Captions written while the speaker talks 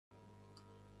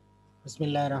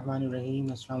Bismillahirrahmanirrahim.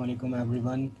 Assalamu alaikum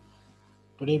everyone.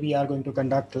 Today we are going to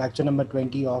conduct lecture number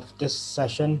 20 of this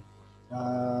session,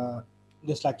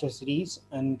 this lecture series,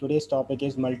 and today's topic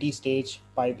is multi-stage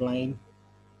pipeline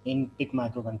in PIC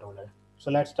microcontroller.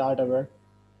 So let's start our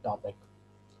topic.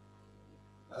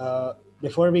 Uh,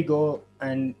 Before we go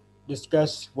and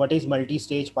discuss what is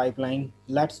multi-stage pipeline,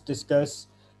 let's discuss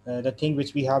the thing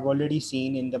which we have already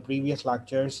seen in the previous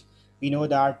lectures. We know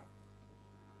that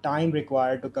time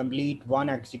required to complete one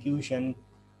execution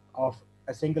of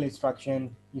a single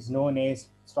instruction is known as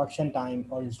instruction time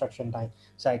or instruction time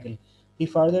cycle. We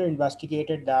further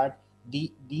investigated that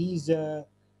these uh,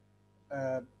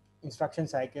 instruction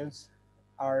cycles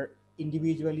are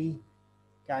individually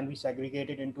can be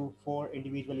segregated into four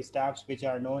individual steps, which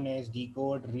are known as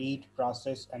decode, read,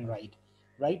 process, and write.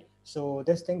 Right. So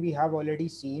this thing we have already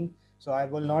seen. So I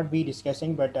will not be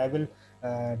discussing, but I will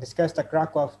discuss the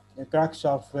crux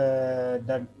of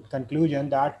the conclusion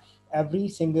that every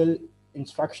single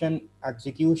instruction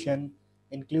execution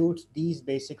includes these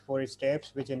basic four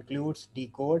steps, which includes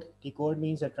decode. Decode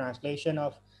means the translation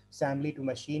of assembly to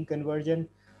machine conversion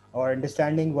or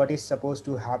understanding what is supposed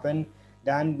to happen.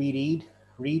 Then we read.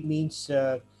 Read means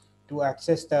to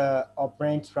access the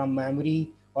operands from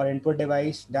memory or input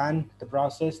device. Then the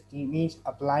process means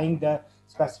applying the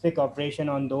specific operation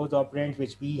on those operands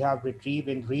which we have retrieved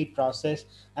in read process.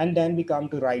 And then we come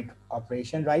to write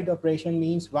operation. Write operation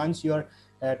means once your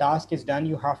task is done,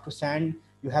 you have to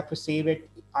save it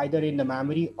either in the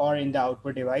memory or in the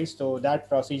output device. So that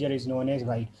procedure is known as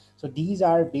write. So these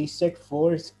are basic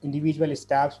four individual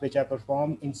steps which are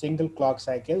performed in single clock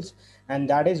cycles, and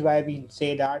that is why we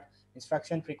say that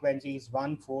instruction frequency is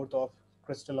 1/4 of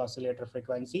crystal oscillator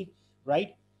frequency,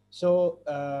 right?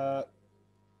 So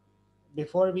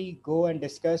before we go and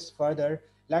discuss further,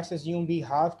 let's assume we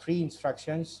have three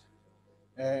instructions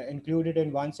included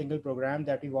in one single program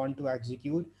that we want to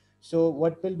execute. So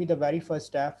what will be the very first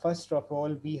step? First of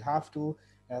all, we have to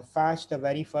fetch the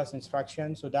very first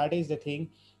instruction. So that is the thing,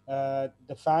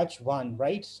 the fetch one,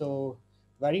 right? So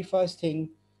very first thing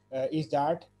is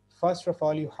that first of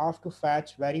all you have to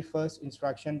fetch very first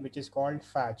instruction, which is called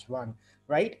fetch one,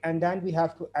 right? And then we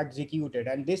have to execute it.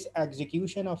 And this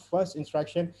execution of first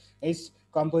instruction is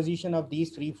composition of these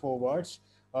three four words: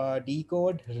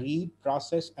 decode, read,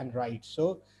 process, and write.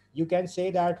 So you can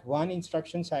say that one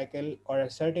instruction cycle or a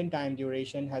certain time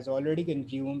duration has already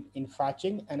consumed in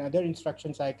fetching, another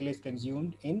instruction cycle is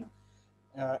consumed in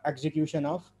execution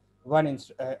of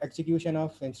execution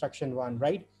of instruction one,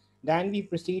 right? Then we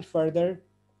proceed further.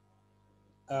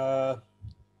 Uh,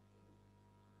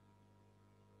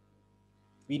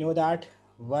 we know that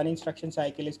one instruction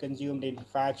cycle is consumed in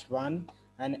fetch one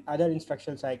and other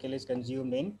instruction cycle is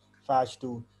consumed in fetch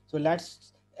two. So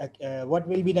what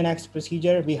will be the next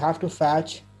procedure? We have to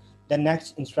fetch the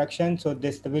next instruction. So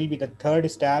this will be the third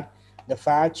step, the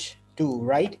fetch two,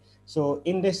 right? So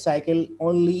in this cycle,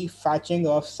 only fetching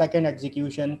of second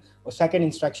execution or second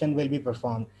instruction will be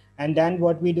performed. And then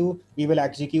what we do, we will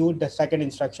execute the second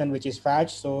instruction, which is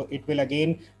fetch. So it will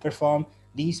again perform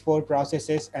these four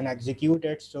processes and execute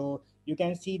it. So you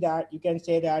can say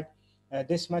that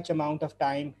this much amount of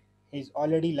time is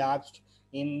already lapsed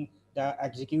in the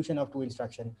execution of two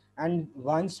instruction. And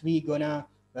once we gonna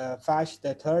fetch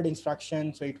the third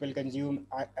instruction, so it will consume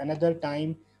another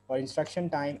time or instruction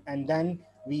time, and then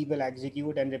we will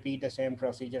execute and repeat the same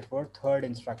procedure for third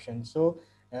instruction. So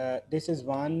this is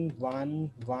one,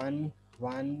 one, one,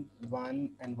 one,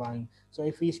 one, and one. So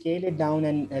if we scale it down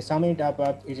and sum it up,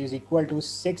 it is equal to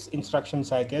six instruction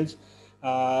cycles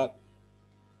uh,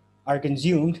 are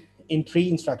consumed in three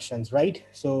instructions, right?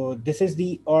 So this is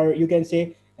the, or you can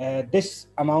say this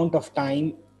amount of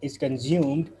time is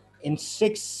consumed in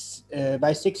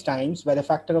by six times, by the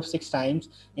factor of six times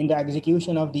in the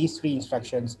execution of these three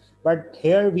instructions. But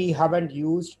here we haven't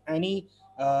used any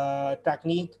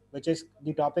technique, which is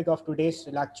the topic of today's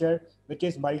lecture, which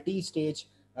is multi-stage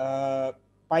uh,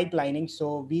 pipelining.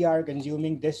 So we are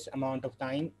consuming this amount of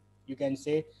time, you can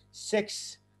say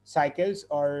six cycles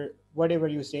or whatever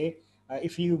you say,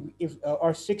 if you if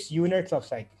or 6 units of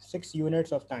cycle, 6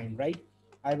 units of time, right?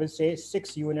 I will say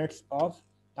 6 units of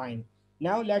time.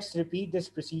 Now let's repeat this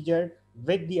procedure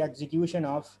with the execution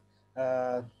of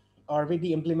uh, or with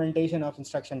the implementation of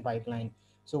instruction pipeline.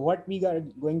 So what we are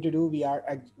going to do, we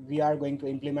are going to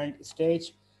implement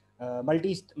stage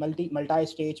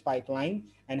multi-stage pipeline.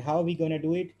 And how we going to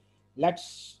do it?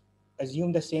 Let's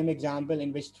assume the same example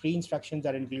in which three instructions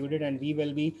are included, and we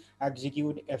will be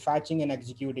fetching and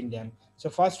executing them. So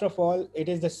first of all, it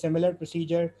is the similar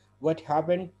procedure. What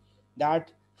happened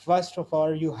that first of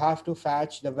all you have to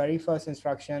fetch the very first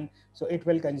instruction, so it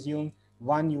will consume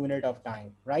 1 unit of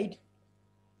time, right?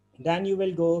 Then you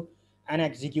will go and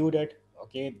execute it.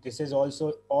 Okay, this is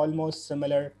also almost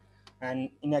similar, and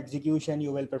in execution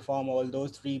you will perform all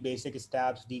those three basic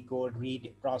steps: decode,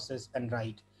 read, process, and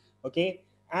write. Okay,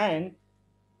 and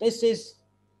this is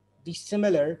the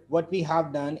similar what we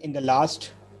have done in the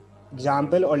last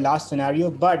example or last scenario.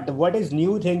 But what is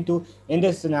new thing to in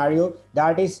this scenario,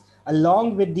 that is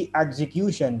along with the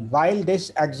execution, while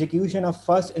this execution of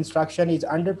first instruction is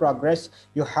under progress,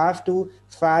 you have to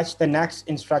fetch the next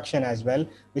instruction as well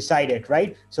beside it,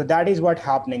 right? So that is what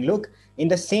happening. Look, in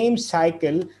the same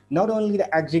cycle, not only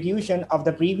the execution of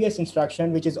the previous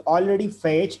instruction which is already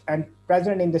fetched and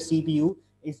present in the CPU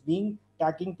is being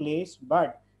taking place,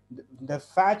 but the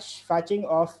fetching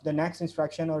of the next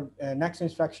instruction or next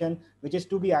instruction which is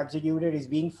to be executed is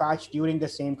being fetched during the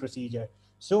same procedure.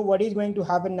 So what is going to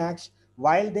happen next?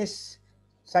 While this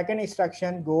second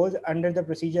instruction goes under the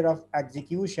procedure of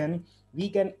execution, we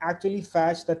can actually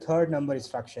fetch the third number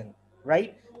instruction,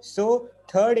 right? So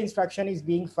third instruction is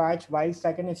being fetched while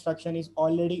second instruction is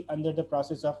already under the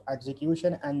process of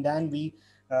execution, and then we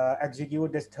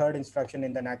execute this third instruction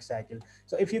in the next cycle.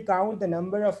 So if you count the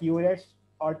number of units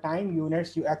or time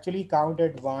units, you actually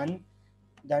counted one,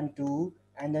 then two,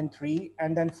 and then three,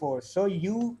 and then four. So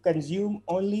you consume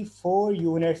only 4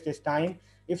 units this time.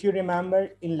 If you remember,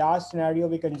 in last scenario,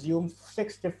 we consumed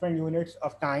 6 different units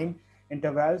of time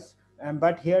intervals,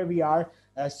 but here we are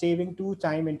saving 2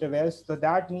 time intervals. So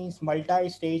that means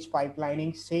multi-stage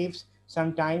pipelining saves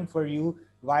some time for you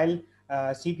while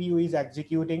CPU is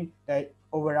executing the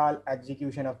overall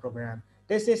execution of program.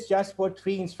 This is just for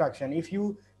 3 instruction. If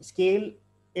you scale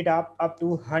it up to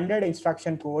 100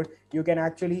 instruction code, you can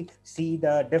actually see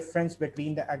the difference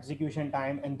between the execution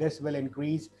time, and this will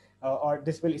increase or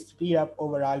this will speed up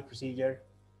overall procedure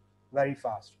very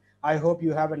fast. I hope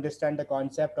you have understand the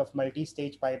concept of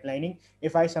multi-stage pipelining.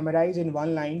 If I summarize in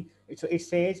one line, it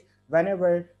says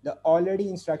whenever the already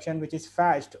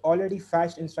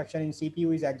fetched instruction in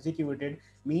CPU is executed,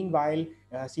 meanwhile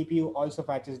CPU also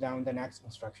fetches down the next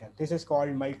instruction. This is called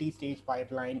multi-stage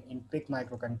pipeline in PIC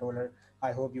microcontroller.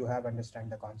 I hope you have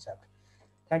understand the concept.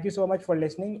 Thank you so much for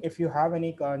listening. If you have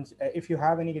any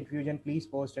confusion, please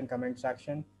post in comment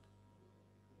section.